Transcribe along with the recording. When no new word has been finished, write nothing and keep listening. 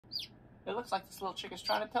It looks like this little chick is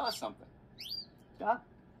trying to tell us something. Huh?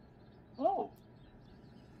 Oh.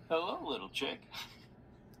 Hello, little chick.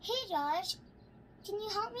 Hey, Josh. Can you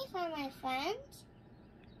help me find my friend?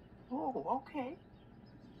 Oh, okay.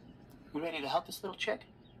 You ready to help this little chick?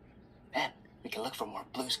 Then we can look for more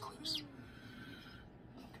Blue's Clues.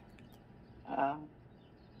 Okay.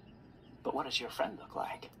 But what does your friend look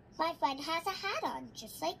like? My friend has a hat on,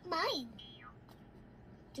 just like mine.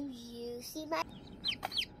 Do you see my...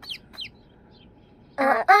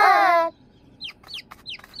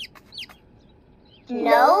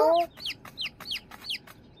 No.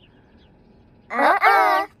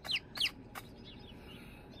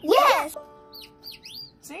 Yes.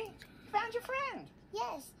 See? You found your friend.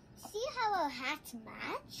 Yes. See how our hats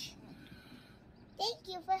match? Thank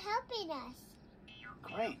you for helping us.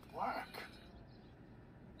 Great work.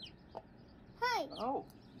 Hi. Oh,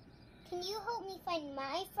 Can you help me find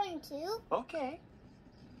my friend too? okay.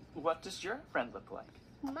 What does your friend look like?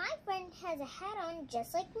 My friend has a hat on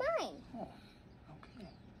just like mine. Oh, okay.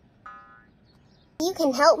 You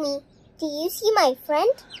can help me. Do you see my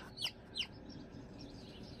friend?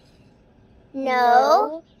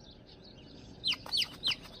 No.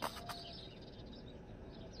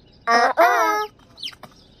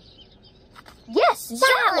 Yes,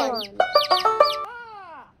 that one.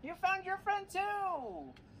 Ah, you found your friend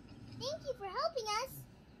too. Thank you for helping us.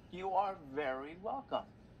 You are very welcome.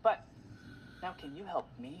 But now can you help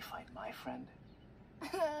me find my friend?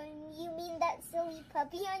 You mean that silly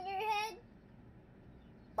puppy on your head?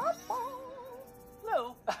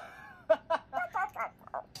 Blue.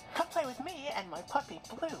 Come play with me and my puppy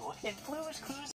Blue in Blue's Clues.